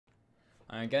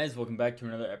Alright guys, welcome back to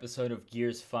another episode of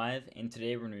Gears 5, and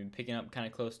today we're going to be picking up kind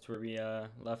of close to where we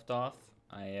left off.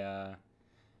 I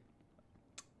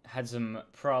had some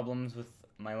problems with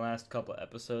my last couple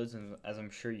episodes, and as I'm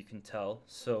sure you can tell,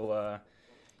 so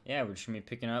yeah, we're just going to be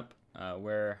picking up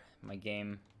where my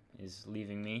game is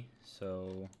leaving me,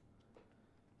 so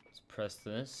let's press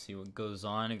this, see what goes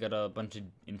on. I got a bunch of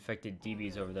infected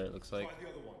DBs over there, it looks like.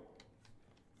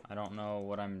 I don't know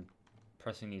what I'm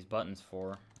pressing these buttons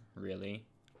for, really,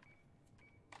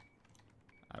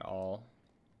 at all.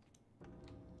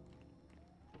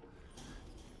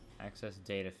 Access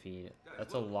data feed.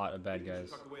 That's a lot of bad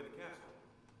guys.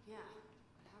 Yeah,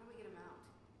 but how do we get him out?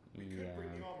 We could bring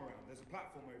the arm around. There's a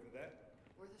platform over there.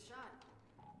 Worth a shot.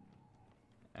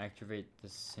 Activate the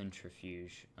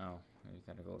centrifuge. Oh, we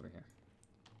gotta go over here.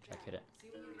 Check it. See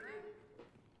what you can do.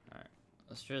 Alright.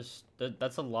 Let's just...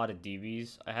 That's a lot of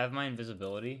DBs. I have my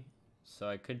invisibility, so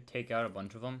I could take out a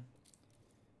bunch of them.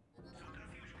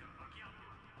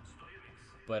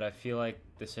 But I feel like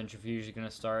the centrifuge is gonna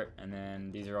start, and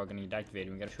then these are all gonna get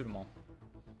activated. We gotta shoot them all.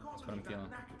 That's what I'm feeling.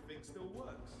 Thing still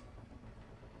works.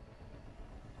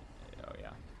 Oh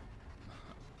yeah.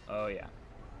 Oh yeah.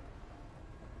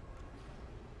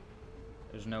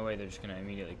 There's no way they're just gonna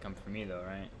immediately come for me though,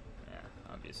 right?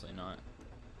 Yeah, obviously not.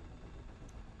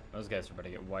 Those guys are about to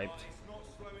get wiped. It's not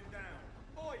slowing down.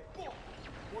 Oi, Bob!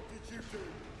 What did you do?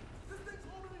 This thing's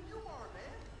older than you are,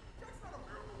 man. Jack's not a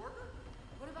miracle worker.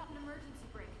 What about an emergency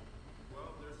brake?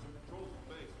 Well, there's some controls in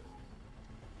place.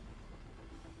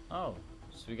 Oh,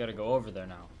 so we gotta go over there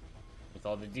now. With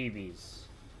all the DBs.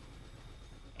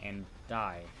 And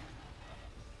die.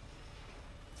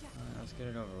 Let's get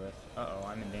it over with. Uh-oh,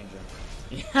 I'm in danger.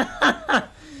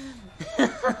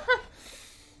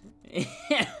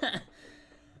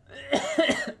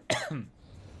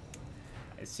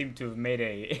 I seem to have made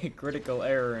a critical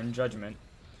error in judgment.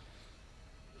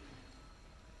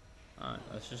 Alright,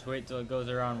 let's just wait till it goes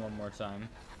around one more time.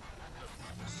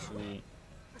 Sweet.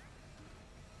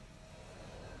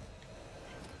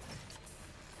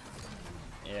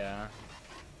 Yeah.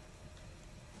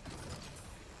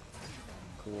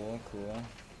 Cool, cool. Let's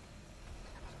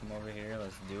come over here,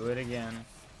 let's do it again.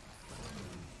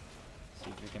 See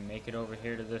if we can make it over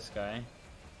here to this guy.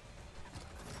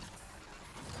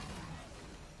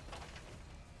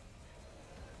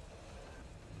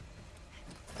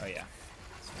 Oh yeah,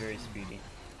 it's very speedy.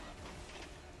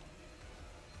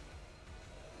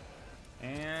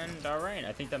 And alright,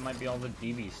 I think that might be all the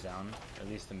DBs down, or at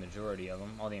least the majority of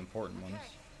them, all the important ones.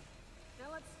 Now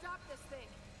let's stop this thing.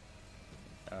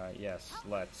 Yes,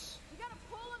 let's. We gotta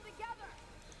pull them together.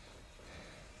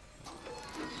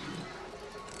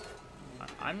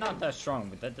 I'm not that strong,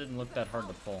 but that didn't look that hard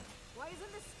to pull. Why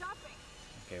isn't this stopping?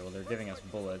 Okay, well they're giving us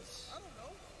bullets. I don't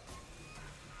know.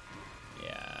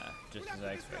 Yeah, just as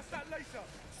I expected. That laser!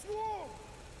 Swarm!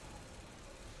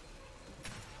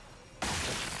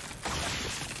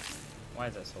 Why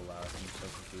is that so loud? I'm so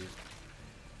confused.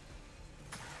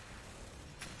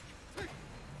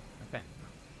 Okay.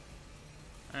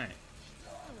 Alright.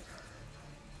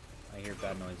 I hear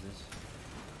bad noises.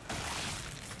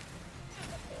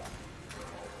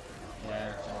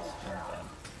 Yeah, that's kind of bad.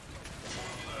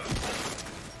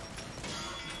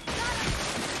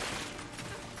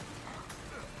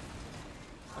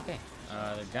 Okay,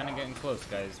 they're kind of getting close,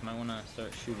 guys. Might want to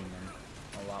start shooting them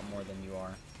a lot more than you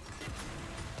are.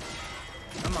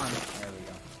 Come on. There we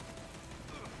go.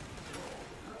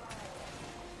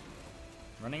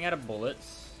 Running out of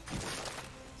bullets.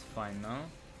 It's fine, though.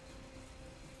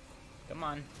 Come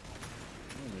on.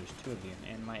 Ooh, there's two of you,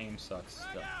 and my aim sucks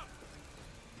still.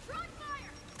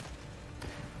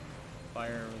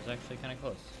 Fire was actually kind of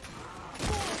close.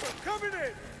 Coming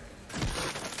in!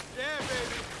 Yeah,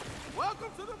 baby.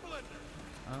 Welcome to the blender.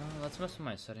 Let's mess with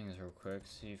my settings real quick.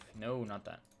 See if... No, not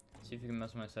that. See if you can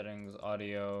mess with my settings.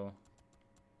 Audio,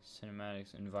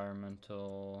 cinematics,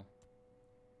 environmental...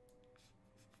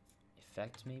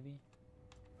 effects, maybe?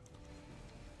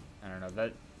 I don't know.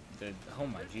 That... oh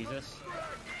my Jesus.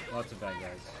 Lots of bad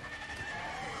guys.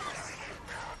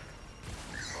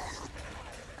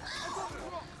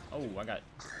 Oh, I got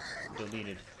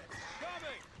deleted.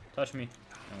 Touch me.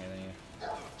 Okay, then you.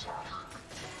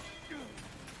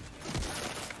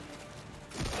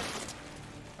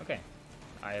 Okay.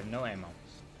 I have no ammo.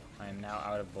 I am now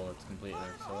out of bullets completely.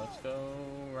 So let's go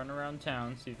run around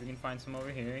town, see if we can find some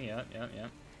over here. Yep.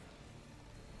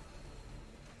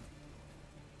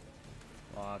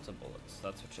 Lots of bullets.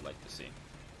 That's what you like to see.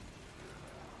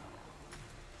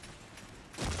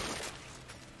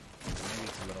 Maybe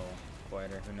it's a little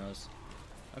quieter, who knows.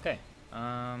 Okay.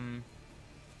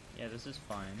 Yeah, this is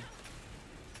fine.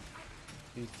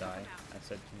 Please die. I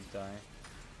said please die.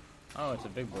 Oh, it's a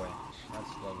big boy. That's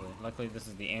lovely. Luckily, this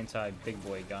is the anti-big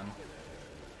boy gun.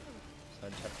 So I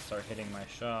just have to start hitting my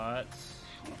shots.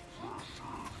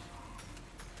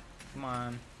 Come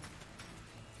on.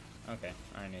 Okay.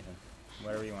 Alright, Nathan.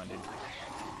 Whatever you want, dude.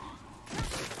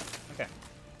 Okay.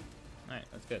 Alright,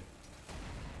 that's good.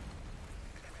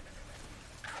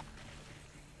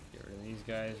 Get rid of these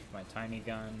guys with my tiny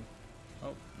gun.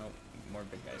 Oh, nope. More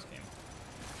big guys came.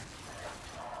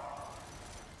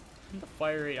 The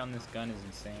fire rate on this gun is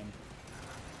insane.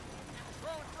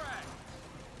 Throwing frag.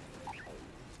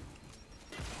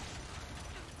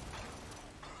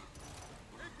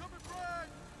 Incoming frag.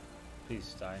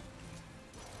 Please die.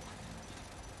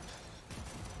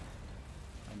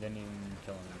 I didn't even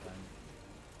kill him in time.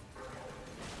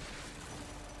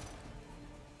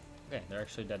 Okay, they're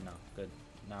actually dead now. Good.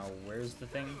 Now, where's the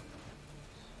thing?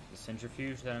 The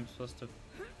centrifuge that I'm supposed to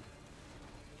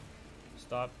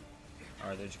stop?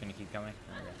 Or are they just gonna keep coming?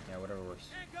 Okay, yeah, whatever works.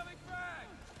 Incoming frag.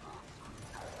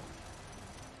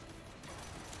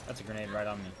 That's a grenade right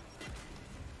on me.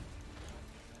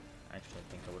 Actually,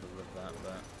 I think I would have lived that,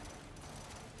 but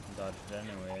dodged it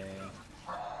anyway.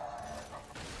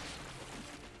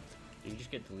 Did you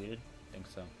just get deleted? I think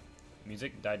so.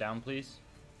 Music, die down, please.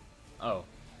 Oh,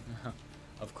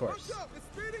 of course. What's up? It's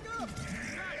speeding up.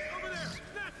 Nice, over there.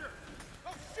 Snatcher.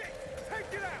 Oh shit!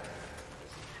 Take it out.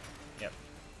 Yep,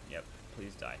 yep.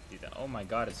 Please die. Do that. Oh my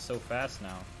god, it's so fast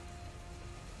now.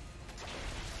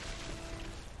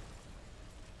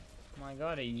 Oh my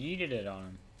god, it yeeted it on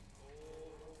him.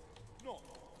 No.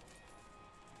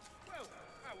 Well,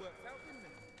 that worked out, didn't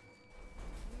it?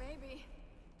 Maybe.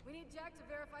 We need Jack to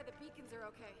verify the beacons are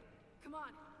okay. Come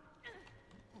on.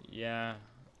 Yeah,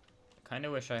 kind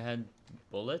of wish I had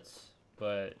bullets,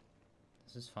 but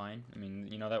this is fine. I mean,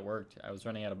 you know, that worked. I was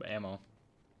running out of ammo.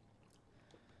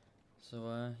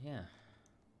 So, yeah.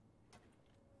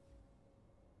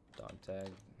 Dog tag,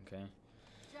 okay.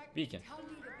 Jack, Beacon. tell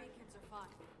me the beacons are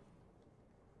fine.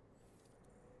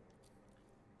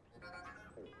 Oh, thank God.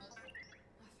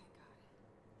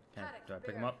 Okay, Paddock, do I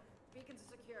pick him Bear, up? Beacons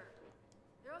are secure.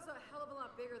 They're also a hell of a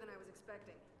lot bigger than I was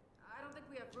expecting. I don't think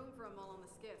we have room for them all on the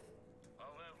skiff.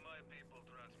 I'll have my people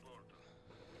transport them.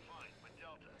 Fine, but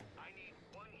Delta, I need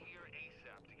one here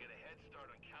ASAP to get a head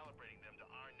start on calibrating them to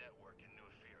our network in New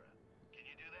Ephyra. Can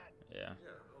you do that? Yeah.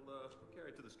 Yeah, I'll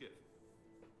carry it to the skiff.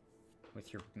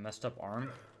 With your messed up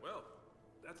arm? Well,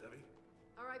 that's heavy.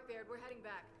 All right, Baird, we're heading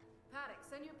back. Paddock,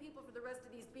 send your people for the rest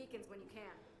of these beacons when you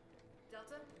can.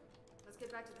 Delta, let's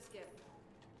get back to the skiff.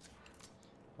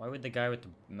 Why would the guy with the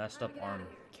messed up Time to get arm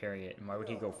outta here. carry it, and why would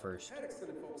he go first? Paddock's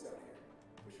sending folks out here.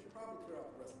 We should probably clear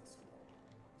out the rest of the swarm.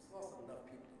 We've lost enough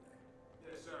people today.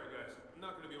 Yeah, sorry guys. I'm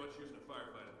not gonna be much use in a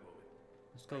firefight at the moment.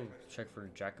 Let's go check for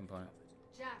Jack component.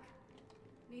 Jack,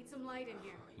 need some light in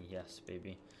here. Yes,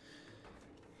 baby.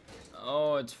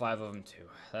 Oh, it's 5 of them too.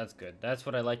 That's good. That's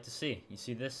what I like to see. You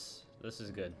see this? This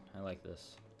is good. I like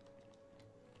this.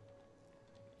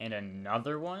 And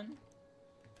another one?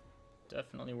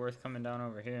 Definitely worth coming down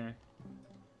over here.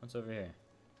 What's over here?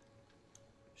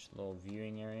 Just a little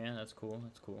viewing area. That's cool.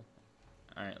 That's cool.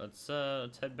 Alright, let's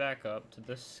head back up to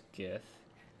the skiff.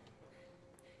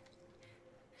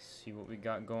 See what we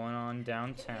got going on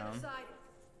downtown. Get inside.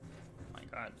 Oh my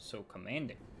god, so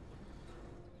commanding.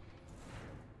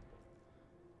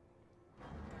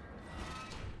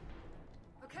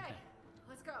 Okay,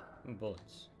 let's go. Ooh,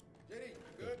 bullets. JD,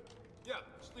 you good? Yeah,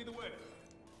 just lead the way.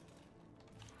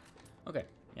 Okay,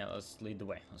 yeah, let's lead the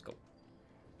way. Let's go.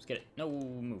 Let's get it. No,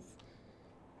 move.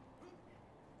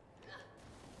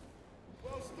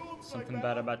 Well, storm's Something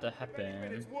bad about to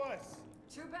happen. It's worse.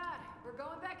 Too bad. We're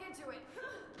going back into it.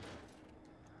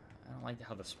 I don't like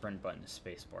how the sprint button is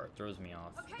spacebar. It throws me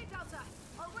off. Okay, Delta.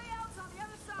 Our way out's on the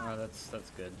other side. Oh,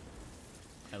 that's good.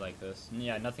 I like this.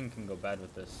 Yeah, nothing can go bad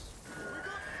with this. We got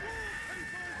wolves,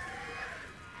 people.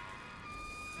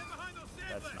 Get behind those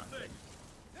That's sandbags not good. things.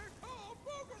 They're called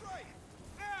Bogarite.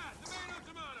 Ah,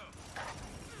 tomato.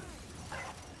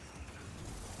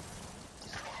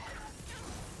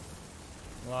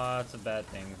 Lots of bad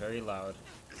things. Very loud.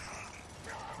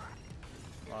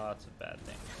 Lots of bad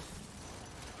things.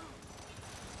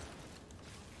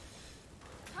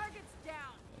 Target's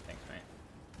down. Thanks, mate.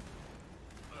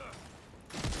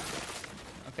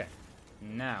 Okay.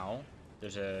 Now,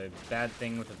 there's a bad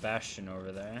thing with a Bastion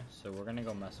over there, so we're gonna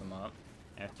go mess them up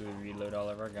after we reload all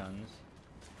of our guns.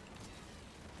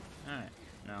 Alright,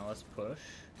 now let's push.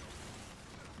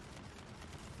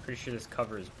 Pretty sure this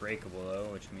cover is breakable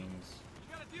though, which means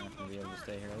You gotta I'm deal not with gonna those be able to turrets.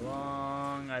 stay here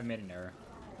long. I've made an error.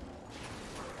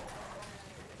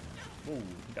 Ooh,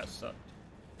 he got sucked.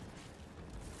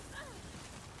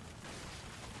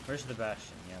 Where's the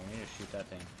Bastion? Yeah, we need to shoot that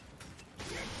thing.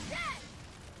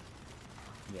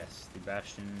 Yes, the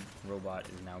Bastion robot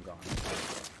is now gone.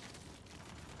 There's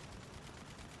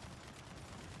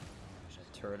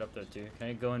a turret up there too. Can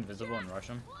I go invisible and rush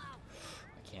him? I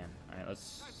can. Alright,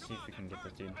 let's see if we can get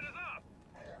this dude. Come on.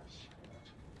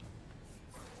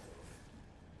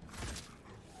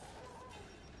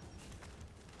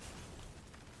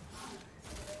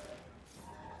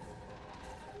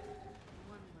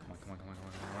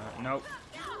 Nope.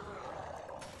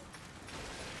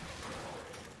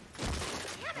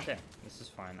 Okay, this is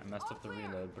fine. I messed up the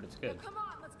reload, but it's good. Come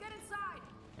on, let's get inside.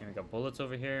 And we got bullets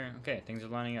over here. Okay, things are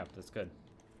lining up. That's good.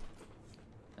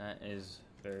 That is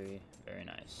very, very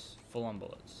nice. Full on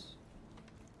bullets.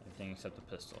 Everything except the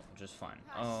pistol, which is fine.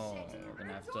 Oh, we're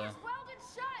gonna have to Welded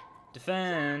shut.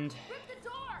 defend. Rip the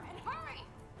door and hurry.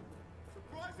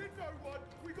 Surprising no one!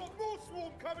 We got more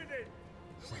swarm coming in!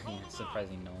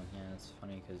 Surprising no one. Yeah, that's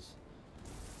funny because,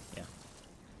 yeah.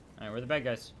 Alright, we're the bad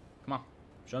guys. Come on,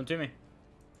 show them to me.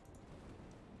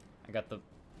 I got the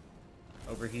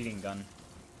overheating gun.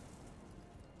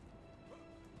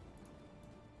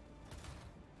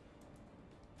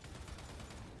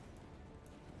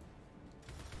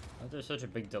 Why is there such a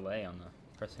big delay on the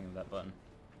pressing of that button?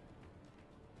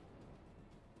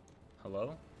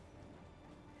 Hello?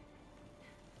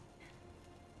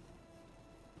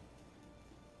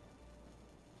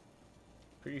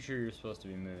 Pretty sure you're supposed to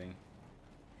be moving.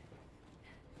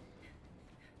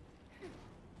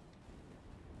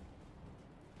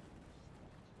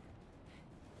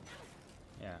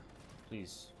 Yeah,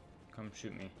 please, come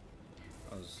shoot me.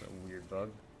 That was a weird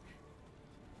bug.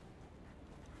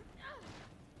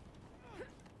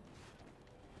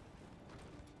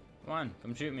 Come on,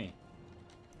 come shoot me.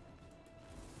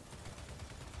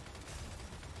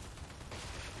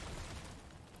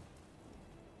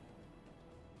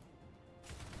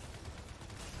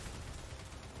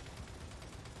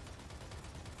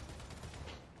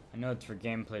 I know it's for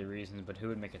gameplay reasons, but who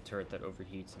would make a turret that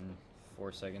overheats in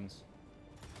 4 seconds?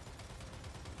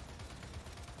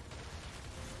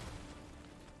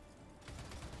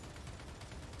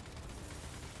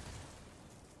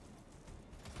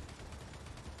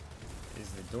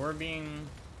 Is the door being...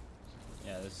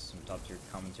 Yeah, this is some top tier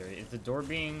commentary. Is the door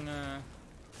being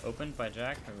opened by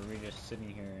Jack, or are we just sitting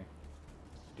here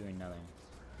doing nothing?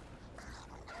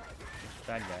 There's a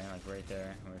bad guy, like right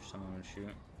there, where someone would shoot.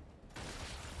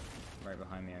 Right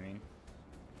behind me, I mean.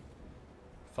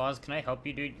 Foz, can I help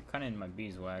you, dude? You're kind of in my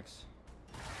beeswax.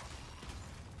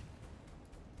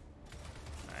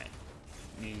 Alright.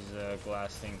 These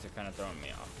glass things are kind of throwing me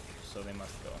off, so they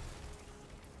must go.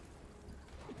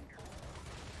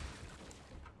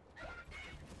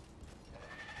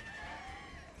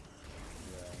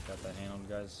 Yeah, got that handled,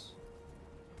 guys?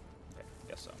 Okay,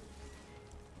 guess so.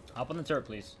 Hop on the turret,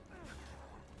 please.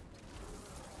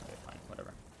 Okay, fine,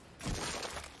 whatever.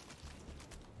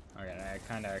 Okay, I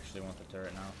kind of actually want the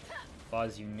turret now.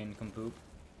 Foz, you nincompoop.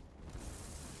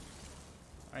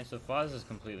 Alright, so Foz is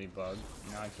completely bugged.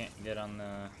 Now I can't get on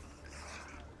the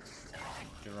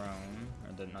drone,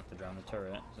 or not the drone, the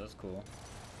turret, so that's cool.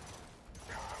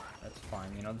 That's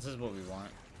fine, you know, this is what we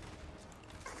want.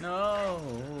 No!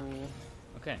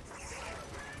 Okay.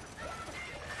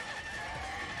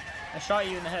 I shot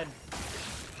you in the head.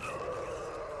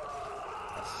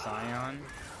 A Scion?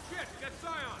 Shit, get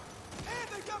Scion! And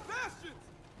they got bastions!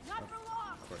 Not for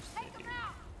long. Of course Take they them do.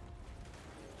 out.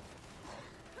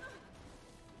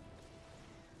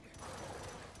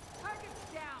 Target's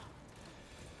down.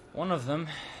 One of them.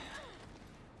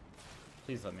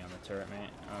 Please let me on the turret,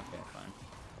 mate. Okay, fine.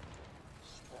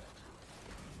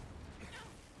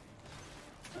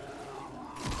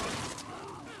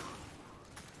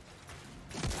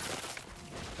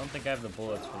 Don't think I have the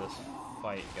bullets for this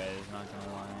fight, guys, not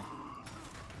gonna lie.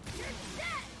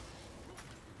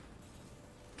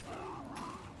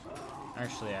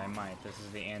 Actually, I might. This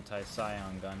is the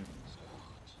anti-Scion gun.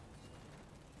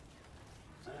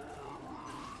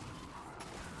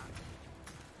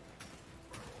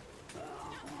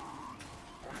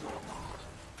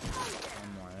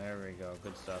 One more. There we go.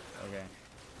 Good stuff. Okay.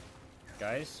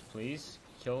 Guys, please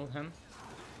kill him.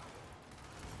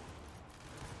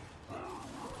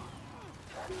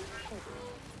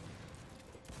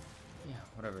 Yeah,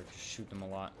 whatever. Just shoot them a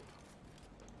lot.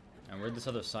 And where'd this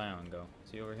other Scion go?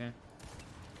 Is he over here?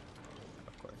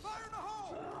 Of course. Fire in the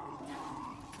hole!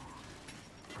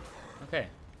 Okay.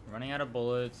 Running out of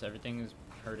bullets. Everything is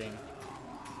hurting.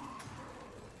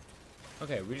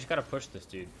 Okay, we just gotta push this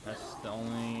dude. That's the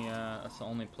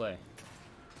only play.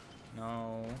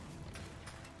 No.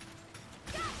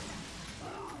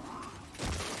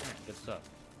 Alright, good stuff.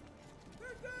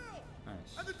 They're down!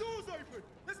 And the door's open!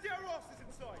 Let's get our asses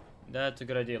inside! That's a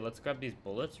good idea. Let's grab these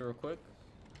bullets real quick.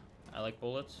 I like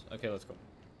bullets. Okay, let's go.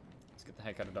 Let's get the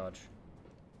heck out of Dodge.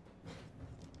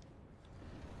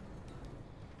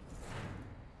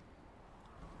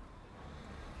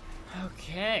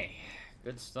 Okay,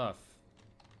 good stuff.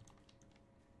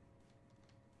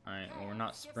 Alright, well, we're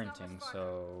not sprinting,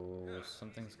 so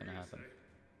something's gonna happen.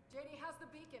 JD, how's the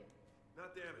beacon?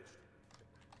 Not damaged.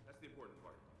 That's the important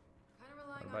part. Kind of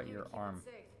relying What about on you your to keep arm? it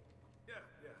safe. Yeah,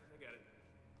 I got it.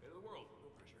 End of the world. No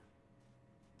pressure.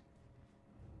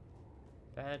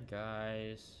 Bad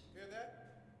guys. Hear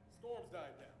that? Storm's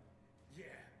dying down. Yeah,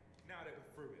 now that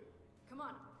we're through it. Come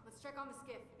on, let's check on the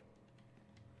skiff.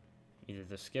 Either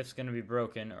the skiff's gonna be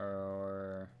broken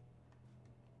or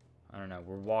I don't know,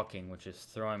 we're walking, which is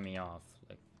throwing me off.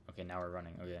 Like, okay, now we're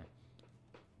running. Okay.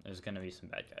 There's gonna be some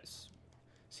bad guys.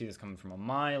 See this coming from a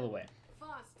mile away.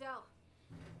 Foz, Del.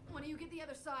 When do you get the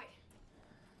other side?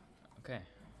 Okay.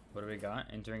 What do we got?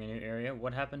 Entering a new area.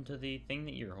 What happened to the thing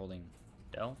that you're holding?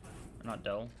 Del? Or not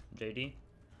Del. JD?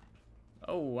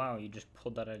 Oh, wow. You just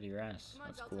pulled that out of your ass. Come on,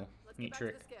 That's Delta. cool. Let's Neat get back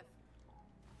trick. to the skiff.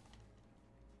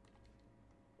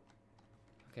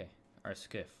 Okay. Our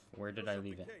skiff. Where did I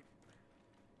leave it? Kate,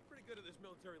 pretty good at this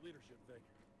military leadership thing.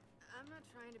 I'm not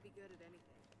trying to be good at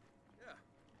anything. Yeah.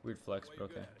 Weird flex, Well, but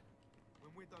you're okay. good at it.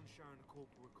 When we're done showing the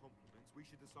corporal compliments, we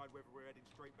should decide whether we're heading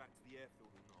straight back to the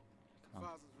airfield or not. Come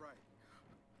on. Foz is right.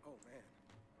 Oh man,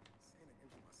 saying it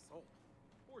empty my soul.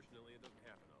 Fortunately, it doesn't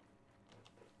happen often.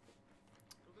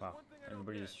 So there's Wow. one thing I don't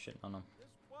Everybody's get. shitting on him. This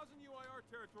wasn't UIR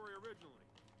territory originally.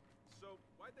 So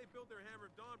why'd they build their Hammer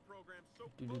of Dawn program so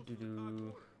close to the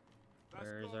Cog border? That's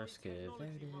Where's our Gary's skiff? There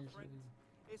it technology, my is. friend.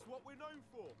 It's what we're known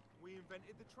for. We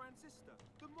invented the transistor,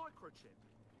 the microchip.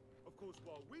 Of course,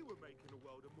 while we were making the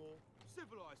world a more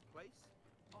civilized place,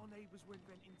 our neighbors were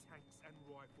inventing tanks and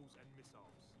rifles and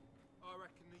missiles. I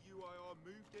reckon the UIR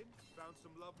moved in, found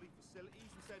some lovely facilities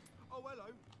and said, oh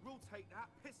hello, we'll take that,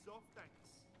 piss off,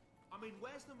 thanks. I mean,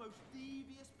 where's the most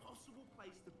devious possible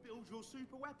place to build your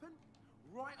super weapon?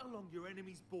 Right along your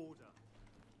enemy's border.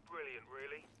 Brilliant,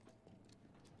 really.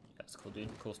 That's cool,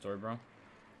 dude. Cool story, bro.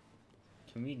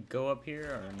 Can we go up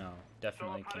here or no?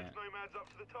 Definitely So can't. Paddock's nomads up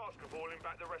to the task of hauling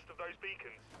back the rest of those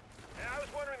beacons. Yeah, I was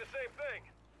wondering the same thing.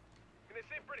 And they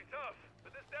seem pretty tough,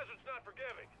 but this desert's not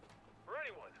forgiving. For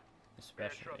anyone.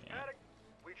 Baird Especially, trusts yeah. Paddock,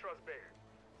 we trust Baird.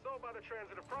 So by the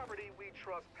transitive property, we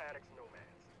trust Paddock's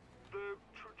nomads. The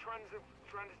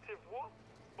transitive what?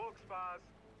 Books, Foz.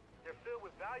 They're filled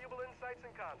with valuable insights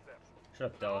and concepts.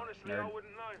 Shut up, Della. Honestly, I Nerd.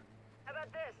 wouldn't know. How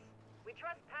about this? We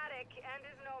trust Paddock and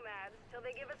his nomads till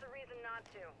they give us a reason not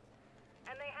to.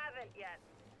 And they haven't yet.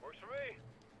 Works for me.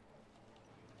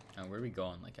 Where are we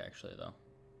going, like, actually, though?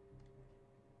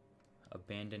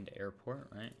 Abandoned airport,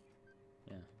 right?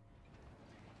 Yeah.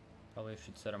 Probably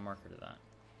should set a marker to that.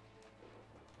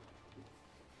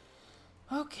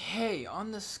 Okay,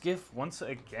 on the skiff once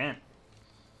again.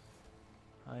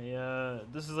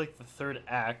 This is like the third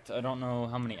act. I don't know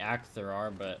how many acts there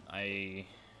are, but I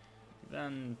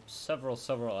done several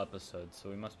episodes, so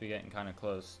we must be getting kind of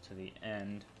close to the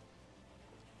end.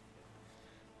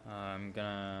 I'm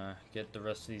gonna get the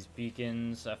rest of these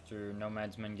beacons after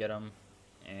Nomad's men get them,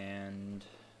 and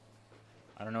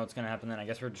I don't know what's gonna happen then. I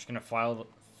guess we're just gonna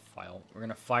we're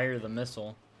gonna fire the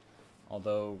missile.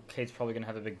 Although Kate's probably gonna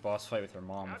have a big boss fight with her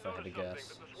mom, if I had to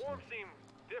guess. That the swarm seem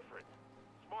different,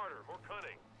 smarter, more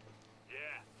cunning.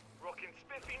 Yeah, rocking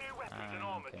spiffy new weapons and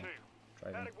armor okay. too.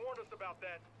 Driving. Paddock warned us about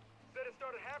that. Said it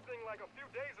started happening like a few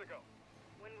days ago.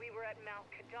 When we were at Mount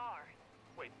Kadar.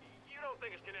 Wait, you don't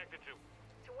think it's connected to?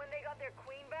 To when they got their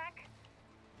queen back?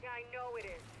 Yeah, I know it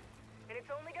is. And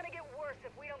it's only gonna get worse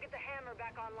if we don't get the hammer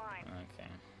back online.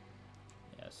 Okay.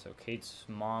 Yeah, so Kate's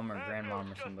mom or grandmom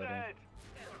or somebody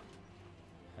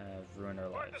have ruined our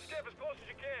Park lives. the skiff as close as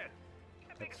you can.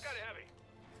 I think it's kind of heavy.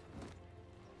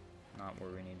 Not where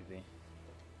we need to be.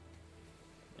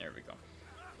 There we go.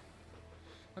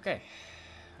 Okay.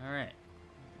 Alright.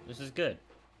 This is good.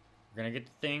 We're gonna get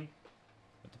the thing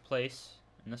with the place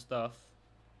and the stuff.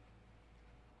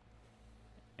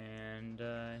 And,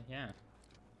 yeah.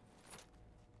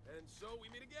 And so we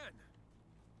meet again.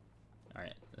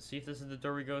 Alright, let's see if this is the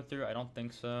door we go through. I don't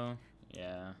think so.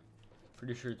 Yeah.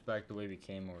 Pretty sure it's back the way we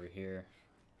came over here.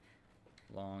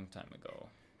 Long time ago.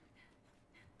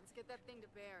 Let's get that thing to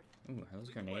Baird. Ooh, are those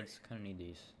grenades? Kinda need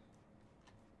these.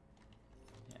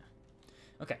 Yeah.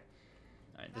 Okay.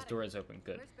 Alright, this door is open.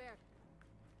 Good. Where's Baird?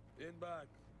 In back,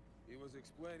 he was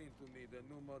explaining to me the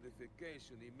new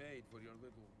modification he made for your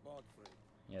little bot frame.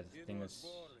 Yeah, this It thing was is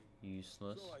boring,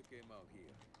 useless. so I came out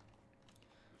here.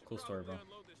 Cool story, bro.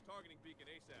 Unload this targeting beacon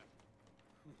ASAP.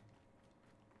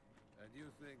 And And you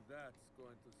think that's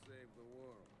going to save the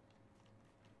world?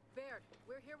 Baird,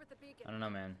 we're here with the beacon. I don't know,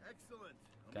 man. Excellent.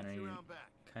 I'll Kinda meet you need- around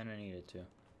back. Kinda needed to.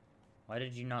 Why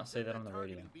did you not say Set that on the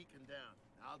radio? targeting beacon down.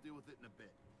 I'll deal with it in a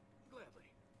bit. Gladly.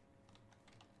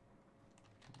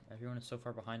 Everyone is so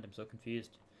far behind, I'm so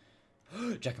confused.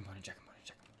 Jack component, Jack component,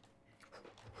 Jack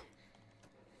component.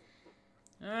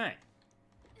 Alright.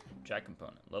 Jack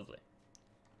component, lovely.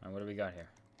 Alright, what do we got here?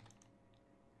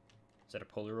 Is that a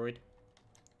Polaroid?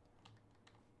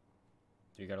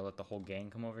 Do you gotta let the whole gang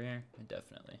come over here?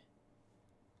 Definitely.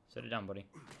 Set it down, buddy.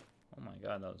 Oh my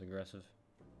god, that was aggressive.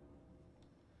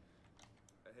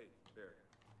 Hey, Barry.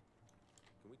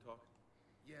 Can we talk?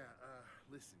 Yeah,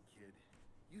 listen, kid.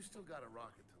 You still got a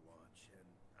rocket to launch, and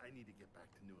I need to get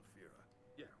back to New Ephyra.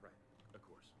 Yeah, right. Of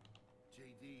course.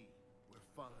 JD, we're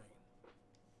fine.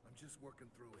 I'm just working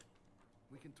through it.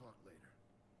 We can talk later.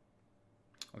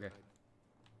 Okay.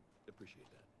 Appreciate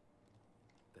that.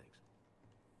 Thanks.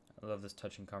 I love this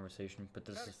touching conversation, but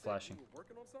this is Maddox said flashing. You were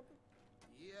working on something?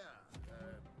 Yeah,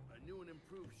 a new and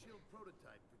improved shield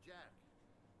prototype for Jack.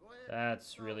 Go ahead.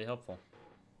 That's really helpful.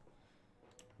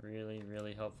 Really,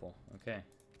 really helpful. Okay.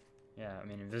 Yeah, I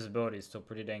mean, invisibility is still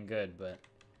pretty dang good, but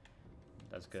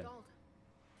that's good. Stalled.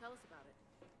 Tell us about it.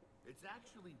 It's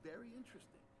actually very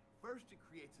interesting. First, it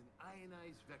creates an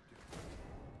ionized vector.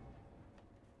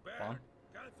 Bomb?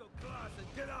 Cancel class and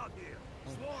get out here.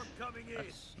 Swarm coming in.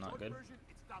 That's not Short good. version,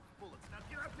 it stops bullets. Now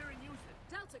get out there and use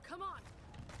it. Delta, come on!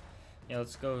 Yeah,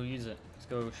 let's go use it. Let's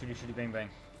go shooty shooty bang bang.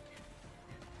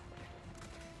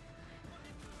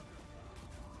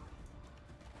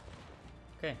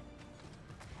 Okay.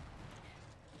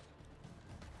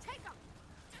 Take him!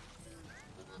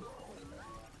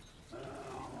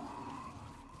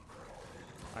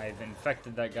 I've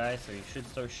infected that guy, so he should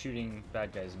start shooting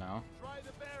bad guys now. Try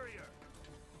the barrier.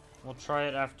 We'll try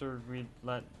it after we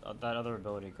let that other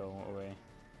ability go away.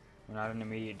 We're not in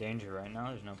immediate danger right now.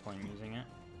 There's no point in using it.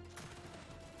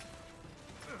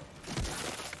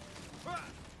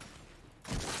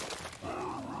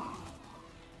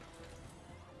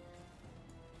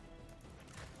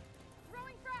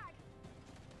 Throwing frag!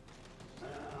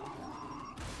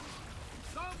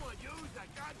 Someone use that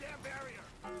goddamn barrier.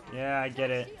 Yeah, I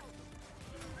get it. Shield.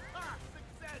 Ah,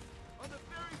 success on the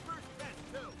very first test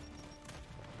too.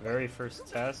 Very first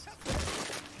test.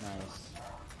 Nice.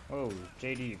 Whoa,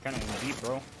 JD, you're kind of in deep,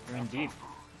 bro. You're in deep.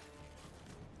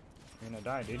 You're gonna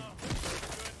die, dude.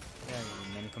 Yeah,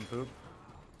 you nincompoop.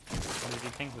 What did you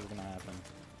think was gonna happen?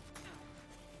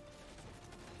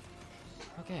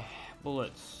 Okay,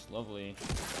 bullets. Lovely.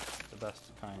 The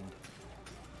best kind.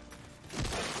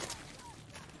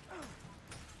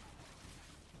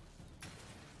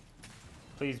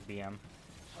 Please, BM.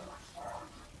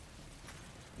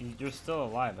 You're still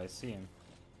alive, I see him.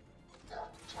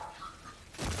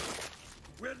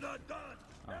 We're not done.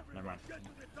 Oh, never mind. Get to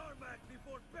the tarmac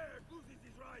before Baird loses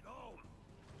his ride home.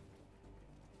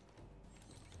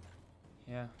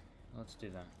 Yeah, let's do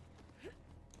that.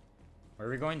 Where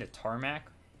are we going? To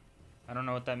tarmac? I don't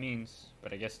know what that means,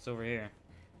 but I guess it's over here.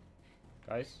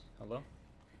 Guys, hello?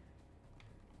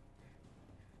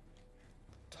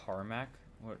 Tarmac?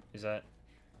 What is that?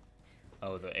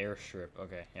 Oh, the airstrip.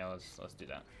 Okay, yeah, let's do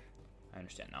that. I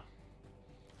understand now.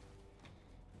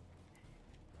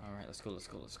 Alright, let's go.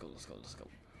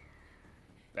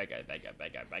 Bad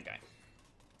guy.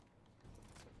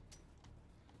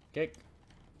 Kick.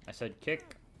 I said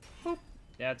kick. Boop.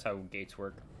 That's how gates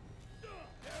work. They're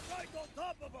right on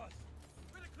top of us.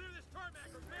 We're gonna clear this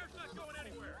tarmac or Baird's not going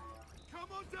anywhere.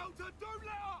 Come on, Delta, don't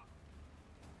let up.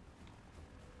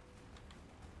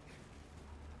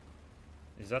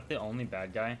 Is that the only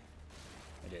bad guy?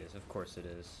 It is, of course it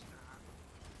is.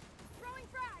 Throwing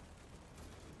frag!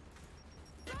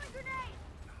 Throwing grenade!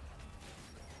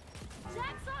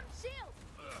 Jack's on shield!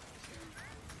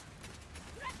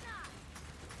 Gretna!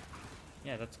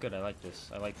 Yeah, that's good. I like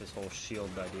this. I like this whole shield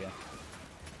idea.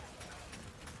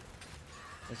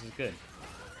 This is good.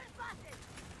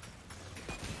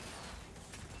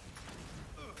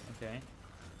 Okay.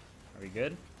 Are we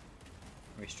good?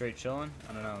 Are we straight chilling?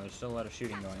 I don't know. There's still a lot of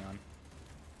shooting going on.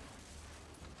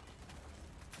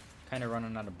 Kind of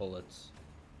running out of bullets.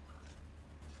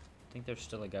 I think there's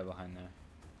still a guy behind there.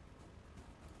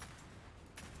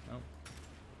 Nope.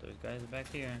 Those guys are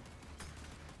back here.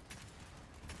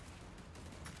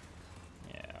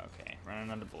 Yeah, okay.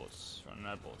 Running out of bullets. Running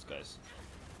out of bullets, guys.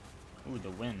 Ooh,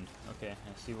 the wind. Okay,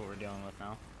 I see what we're dealing with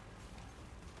now.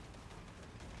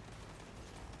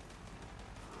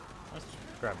 Let's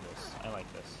grab this. I like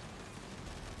this.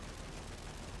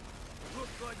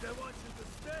 Looks like they want you to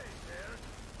stay there.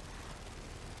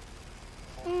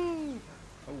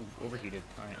 Oh, over overheated.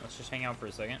 Alright, let's just hang out for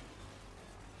a second.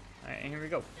 Alright, and here we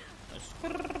go. Oh,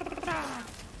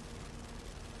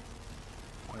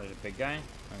 there's a big guy.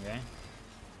 Okay.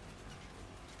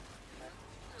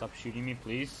 Stop shooting me,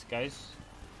 please, guys.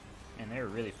 And they're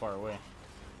really far away.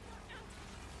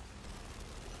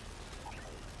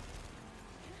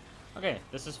 Okay,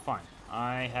 this is fine.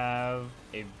 I have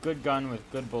a good gun with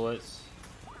good bullets.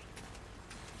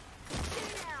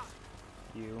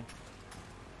 You.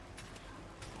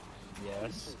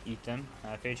 Yes, eat them.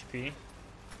 Half HP.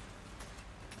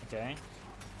 Okay.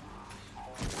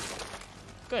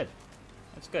 Good.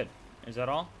 That's good. Is that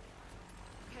all?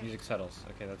 Okay. Music settles.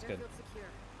 Okay, that's good. Airfield secure.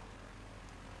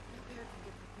 No air can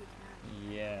get the beacon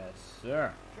out. Yes,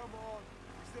 sir. Come on.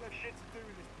 We still have shit to do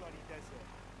in this bloody desert.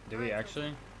 Do we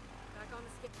actually? Back on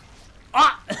the skip.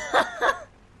 Ah!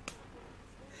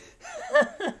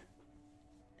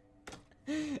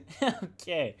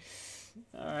 Okay.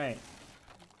 Alright.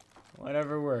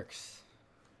 Whatever works.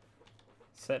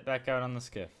 Set back out on the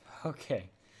skiff.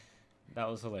 Okay. That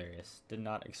was hilarious. Did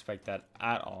not expect that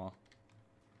at all.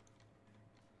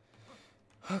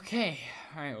 Okay.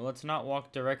 Alright, well, let's not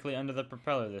walk directly under the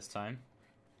propeller this time.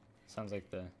 Sounds like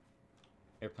the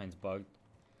airplane's bugged.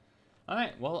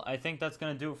 Alright, well, I think that's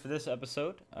going to do it for this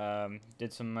episode.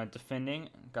 Did some defending.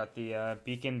 Got the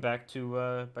beacon back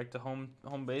to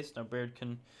home base. Now Baird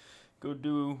can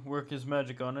go work his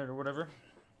magic on it or whatever.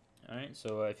 Alright,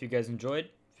 so if you guys enjoyed,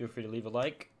 feel free to leave a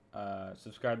like.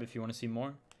 Subscribe if you want to see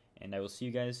more. And I will see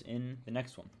you guys in the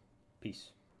next one.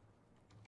 Peace.